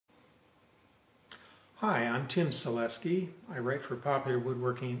Hi, I'm Tim Selesky. I write for Popular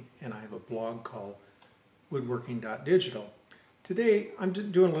Woodworking and I have a blog called woodworking.digital. Today I'm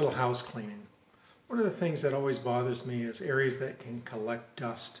doing a little house cleaning. One of the things that always bothers me is areas that can collect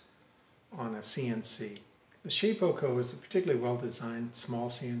dust on a CNC. The Shapeoko is a particularly well designed small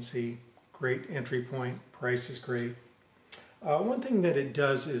CNC, great entry point, price is great. One thing that it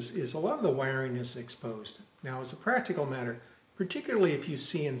does is a lot of the wiring is exposed. Now as a practical matter, particularly if you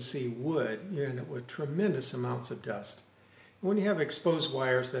CNC wood, you end up with tremendous amounts of dust. And when you have exposed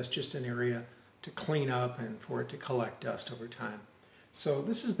wires, that's just an area to clean up and for it to collect dust over time. So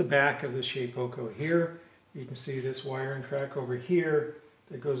this is the back of the Shapeoko here. You can see this wiring track over here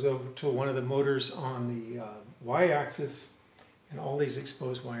that goes over to one of the motors on the y-axis and all these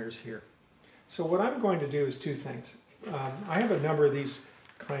exposed wires here. So what I'm going to do is two things. I have a number of these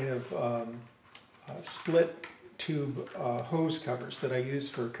kind of split tube hose covers that I use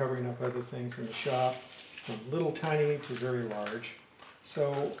for covering up other things in the shop, from little tiny to very large.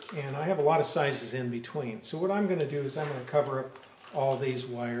 So, and I have a lot of sizes in between. So what I'm going to do is I'm going to cover up all these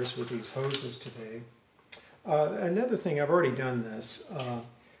wires with these hoses today. Another thing, I've already done this,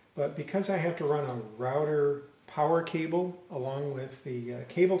 but because I have to run a router power cable along with the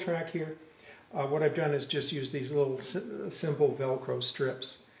cable track here, what I've done is just use these little simple Velcro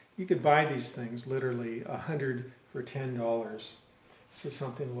strips. You could buy these things, literally 100 for $10. So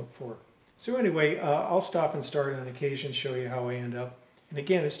something to look for. So anyway, I'll stop and start on occasion, show you how I end up. And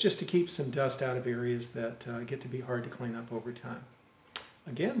again, it's just to keep some dust out of areas that get to be hard to clean up over time.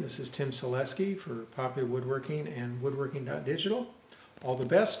 Again, this is Tim Selesky for Popular Woodworking and woodworking.digital. All the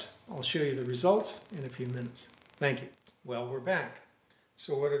best. I'll show you the results in a few minutes. Thank you. Well, we're back.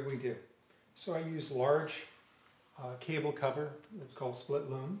 So what did we do? So I used large cable cover that's called split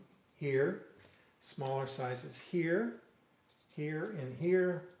loom here, smaller sizes here, here, and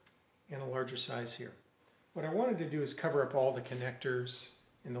here, and a larger size here. What I wanted to do is cover up all the connectors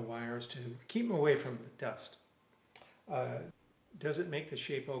and the wires to keep them away from the dust. Does it make the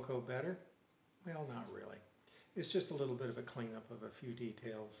Shapeoko better? Well, not really. It's just a little bit of a cleanup of a few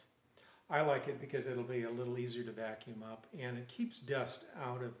details. I like it because it'll be a little easier to vacuum up, and it keeps dust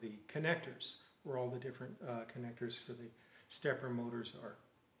out of the connectors where all the different connectors for the stepper motors are.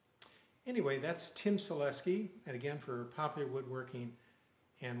 Anyway, that's Tim Selesky, and again for Popular Woodworking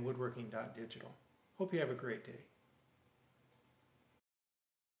and woodworking.digital. Hope you have a great day.